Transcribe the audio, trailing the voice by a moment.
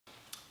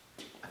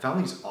found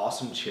these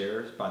awesome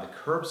chairs by the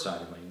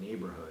curbside in my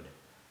neighborhood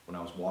when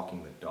I was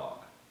walking the dog.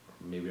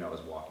 Or maybe I was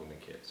walking the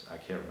kids, I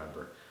can't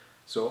remember.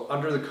 So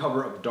under the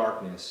cover of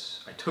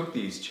darkness, I took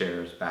these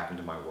chairs back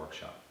into my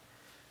workshop.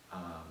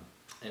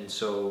 And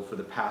so for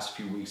the past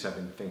few weeks I've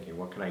been thinking,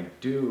 what can I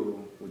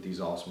do with these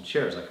awesome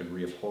chairs? I could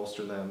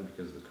reupholster them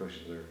because the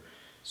cushions are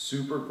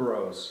super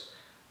gross,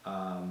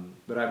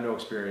 but I have no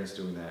experience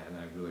doing that and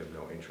I really have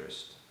no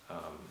interest.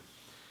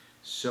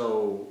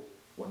 So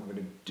what I'm going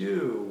to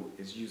do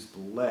is use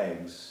the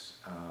legs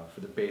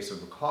for the base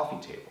of a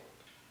coffee table.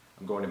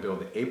 I'm going to build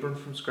the apron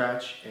from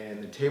scratch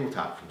and the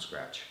tabletop from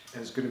scratch,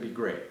 and it's going to be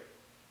great.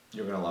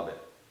 You're going to love it.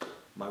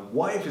 My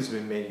wife has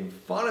been making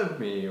fun of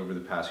me over the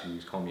past few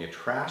weeks, calling me a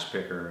trash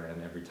picker,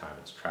 and every time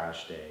it's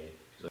trash day,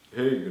 she's like,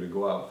 hey, you're going to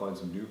go out and find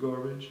some new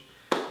garbage?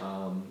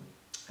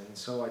 And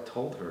so I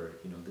told her,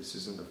 you know, this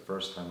isn't the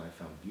first time I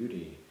found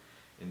beauty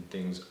in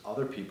things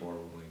other people are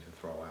willing to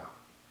throw out.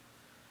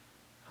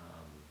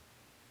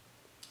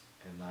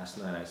 And last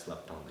night I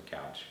slept on the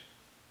couch.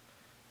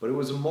 But it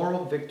was a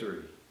moral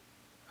victory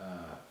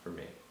for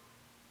me.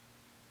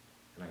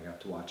 And I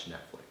got to watch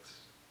Netflix.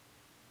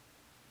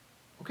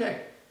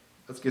 Okay,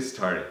 let's get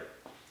started.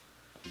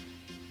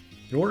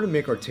 In order to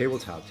make our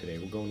tabletop today,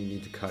 we're going to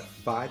need to cut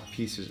 5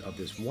 pieces of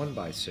this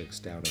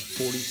 1x6 down to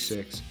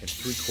 46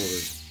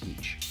 3/4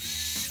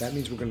 each. That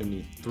means we're going to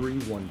need 3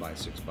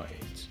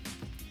 1x6x8s.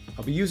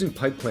 I'll be using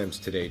pipe clamps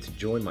today to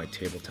join my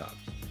tabletop.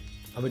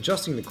 I'm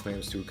adjusting the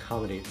clamps to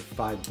accommodate the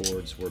 5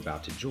 boards we're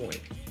about to join.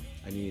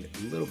 I need a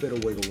little bit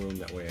of wiggle room,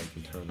 that way I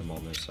can turn them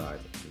on their side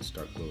and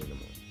start gluing them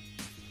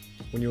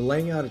on. When you're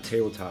laying out a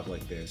tabletop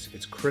like this,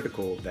 it's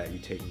critical that you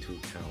take into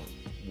account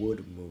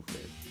wood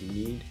movement. You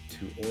need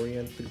to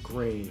orient the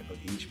grain of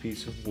each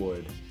piece of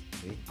wood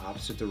in the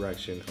opposite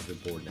direction of the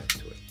board next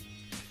to it.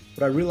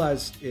 What I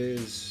realized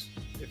is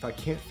if I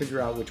can't figure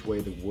out which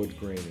way the wood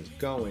grain is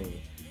going,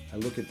 I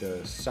look at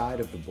the side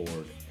of the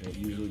board and it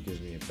usually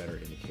gives me a better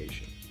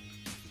indication.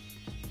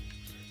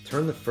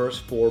 Turn the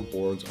first 4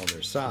 boards on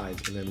their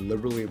sides and then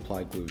liberally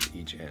apply glue to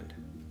each end.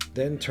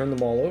 Then turn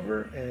them all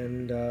over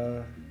and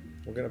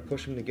we're going to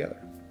push them together.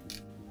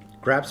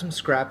 Grab some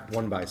scrap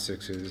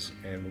 1x6s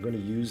and we're going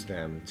to use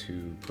them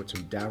to put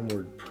some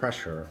downward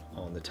pressure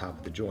on the top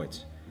of the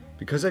joints.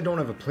 Because I don't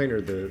have a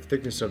planer, the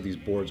thickness of these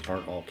boards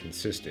aren't all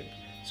consistent.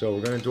 So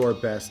we're going to do our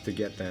best to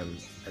get them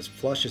as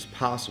flush as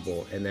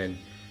possible and then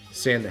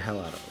sand the hell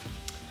out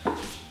of them.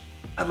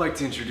 I'd like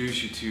to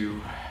introduce you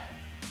to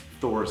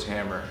Thor's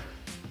hammer.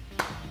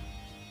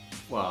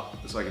 Well,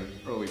 it's like an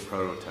early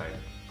prototype,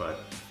 but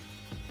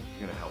it's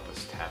gonna help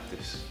us tap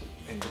this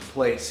into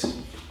place.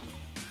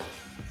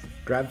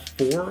 Grab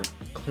 4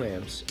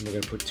 clamps and we're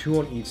gonna put 2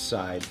 on each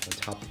side on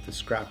top of the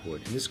scrap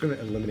wood. And this is gonna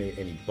eliminate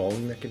any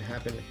bowing that can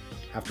happen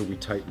after we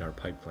tighten our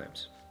pipe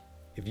clamps.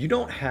 If you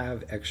don't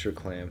have extra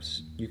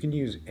clamps, you can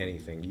use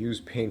anything.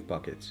 Use paint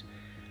buckets.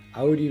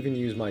 I would even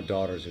use my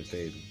daughters if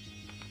they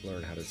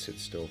learn how to sit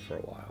still for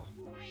a while.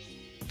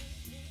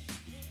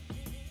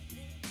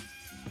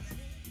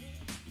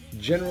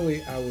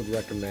 Generally, I would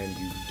recommend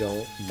you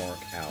don't mark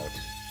out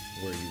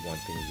where you want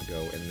things to go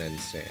and then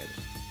sand.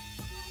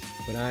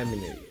 But I'm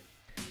an idiot.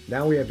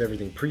 Now we have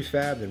everything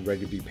prefabbed and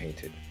ready to be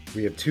painted.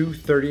 We have 2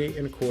 38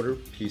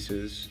 1/4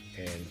 pieces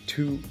and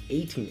 2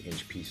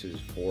 18-inch pieces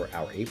for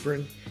our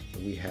apron.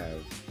 And we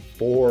have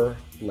 4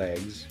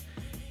 legs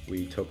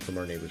we took from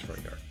our neighbor's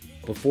front yard.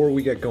 Before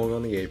we get going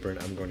on the apron,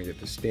 I'm going to get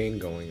the stain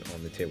going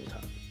on the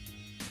tabletop.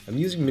 I'm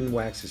using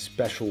Minwax's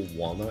special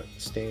walnut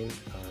stain.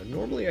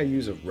 Normally I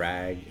use a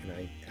rag, and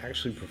I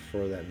actually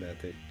prefer that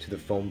method to the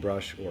foam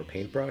brush or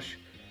paintbrush.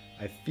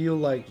 I feel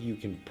like you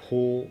can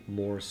pull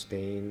more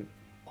stain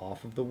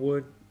off of the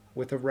wood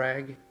with a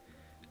rag,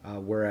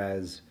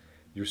 whereas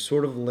you're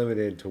sort of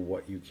limited to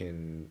what you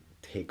can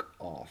take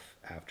off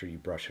after you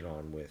brush it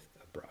on with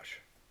a brush.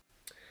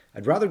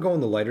 I'd rather go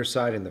on the lighter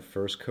side in the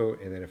first coat,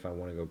 and then if I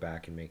want to go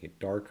back and make it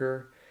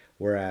darker,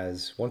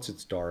 whereas once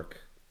it's dark,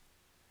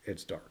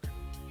 it's dark.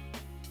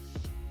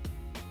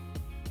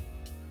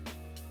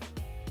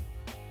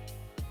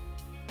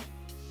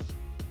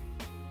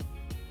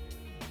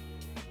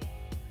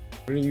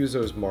 We're going to use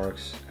those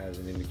marks as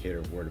an indicator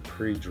of where to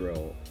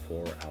pre-drill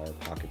for our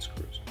pocket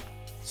screws.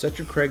 Set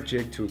your Craig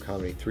jig to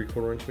accommodate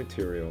 3/4 inch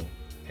material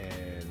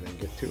and then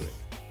get to it.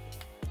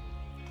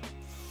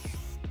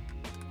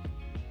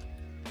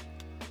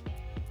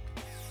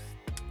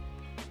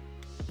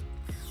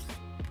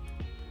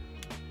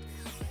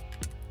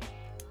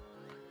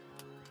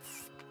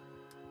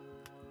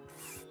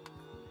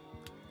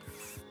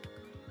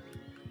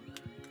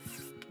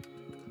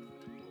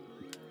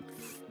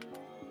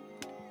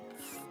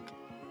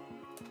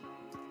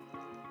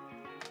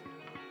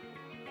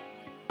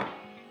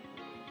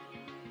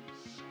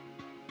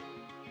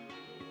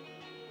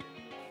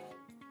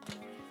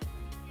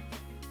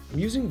 I'm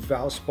using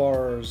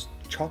Valspar's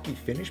chalky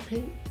finish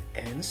paint,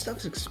 and this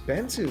stuff's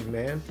expensive,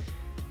 man.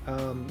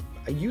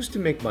 I used to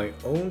make my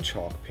own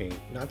chalk paint,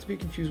 not to be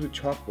confused with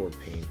chalkboard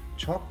paint.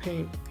 Chalk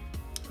paint,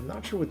 I'm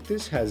not sure what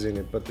this has in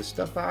it, but the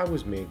stuff I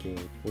was making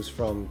was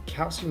from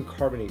calcium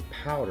carbonate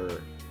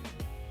powder,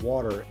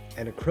 water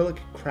and acrylic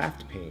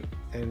craft paint.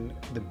 And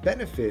the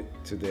benefit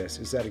to this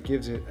is that it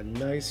gives it a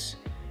nice,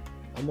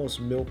 almost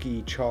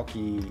milky,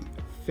 chalky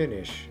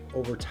finish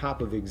over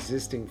top of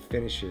existing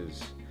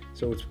finishes.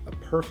 So it's a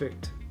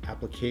perfect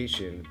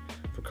application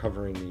for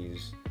covering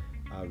these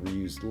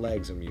reused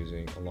legs I'm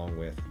using along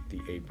with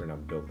the apron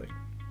I'm building.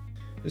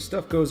 This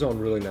stuff goes on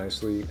really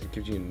nicely. It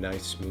gives you a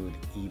nice, smooth,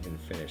 even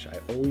finish. I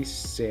always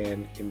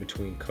sand in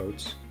between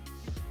coats.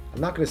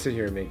 I'm not going to sit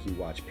here and make you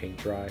watch paint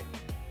dry.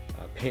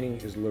 Painting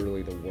is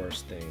literally the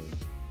worst thing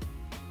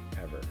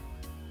ever.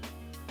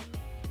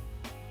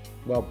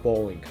 Well,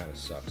 bowling kind of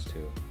sucks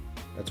too.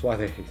 That's why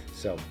they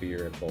sell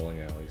beer at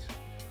bowling alleys,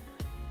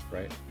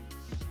 right?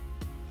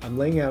 I'm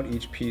laying out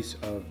each piece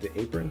of the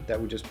apron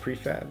that we just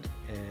prefabbed,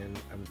 and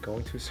I'm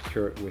going to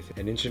secure it with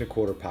 1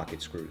 1/4 inch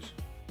pocket screws.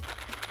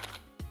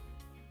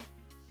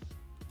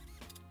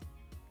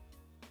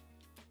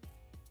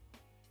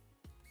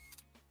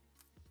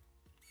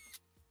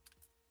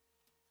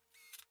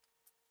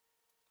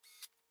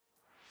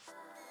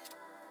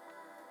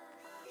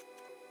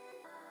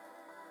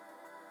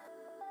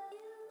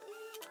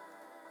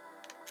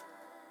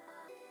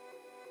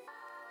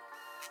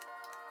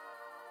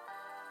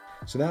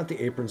 So now that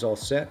the apron's all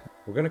set,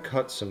 we're going to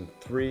cut some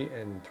 3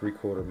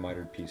 3/4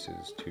 mitered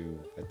pieces to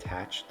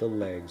attach the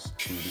legs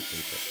to the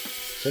apron.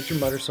 Set your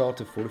miter saw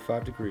to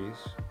 45 degrees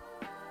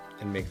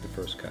and make the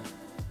first cut.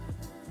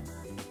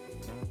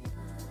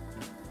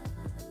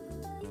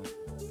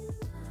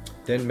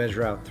 Then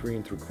measure out 3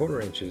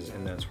 3/4 inches,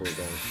 and that's where we're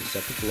going to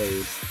set the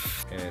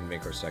blade and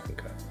make our second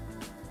cut.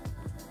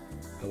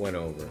 I went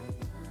over,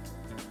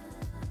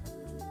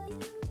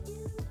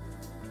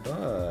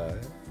 but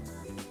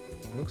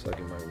it looks like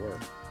it might work.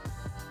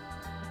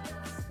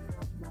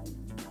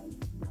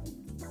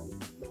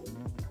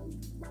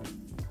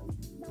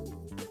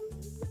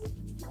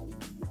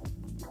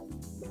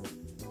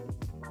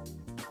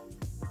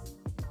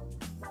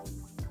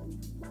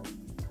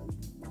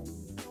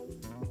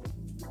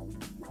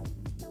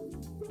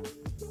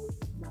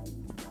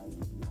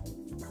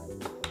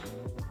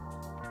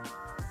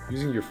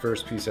 Using your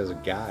first piece as a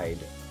guide,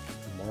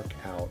 mark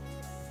out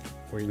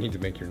where you need to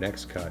make your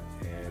next cut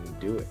and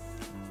do it.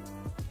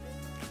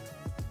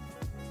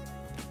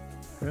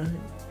 Right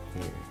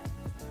here.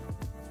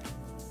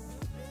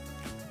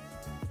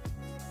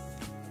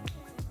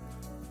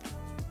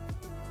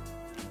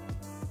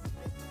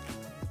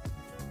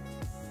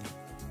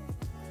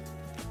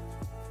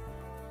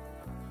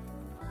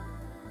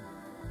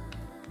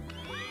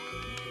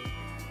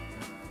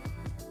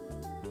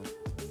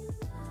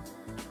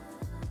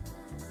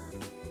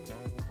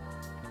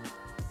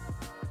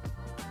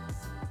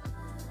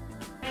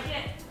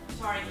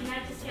 Sorry, can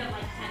I just get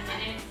like 10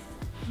 minutes?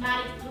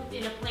 Maddie pooped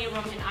in a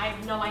playroom and I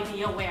have no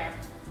idea where.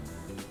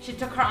 She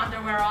took her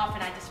underwear off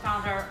and I just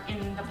found her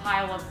in the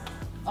pile of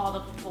all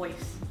the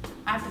toys.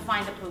 I have to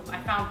find the poop.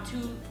 I found 2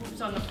 poops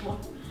on the floor.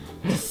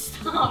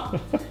 Stop.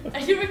 Are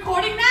you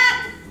recording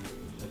that?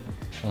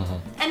 Uh-huh.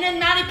 And then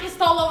Maddie pissed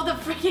all over the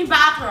freaking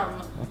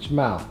bathroom. Watch your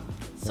mouth.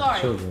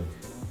 Sorry. Children.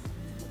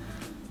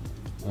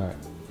 All right.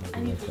 I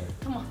need to,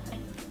 come on.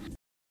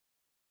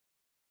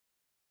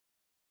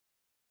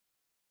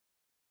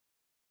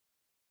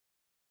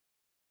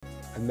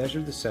 I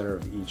measured the center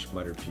of each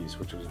miter piece,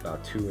 which was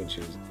about 2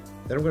 inches.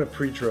 Then I'm going to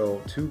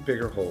pre-drill 2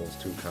 bigger holes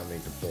to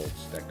accommodate the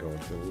bolts that go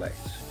into the legs.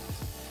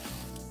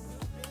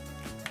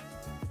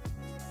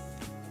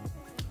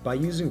 By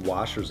using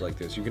washers like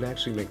this, you can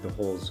actually make the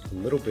holes a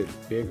little bit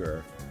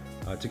bigger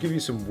to give you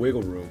some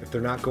wiggle room if they're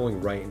not going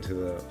right into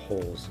the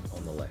holes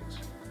on the legs.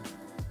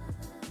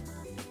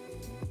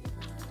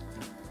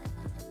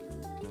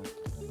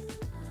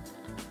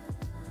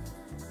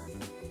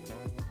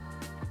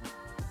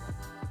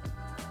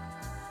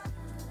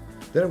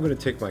 Then I'm going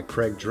to take my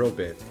Craig drill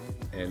bit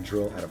and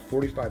drill at a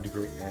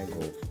 45-degree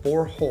angle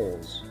 4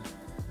 holes,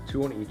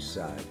 2 on each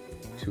side,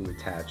 to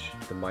attach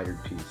the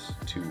mitered piece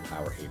to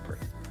our apron.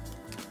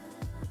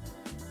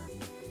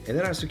 And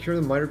then I secure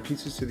the mitered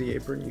pieces to the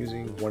apron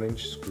using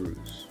 1-inch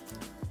screws.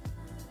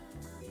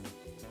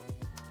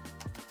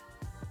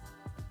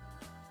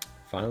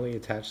 Finally,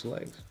 attach the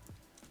legs.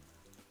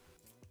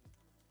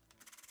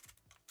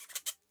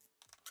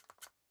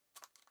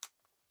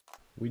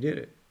 We did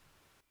it.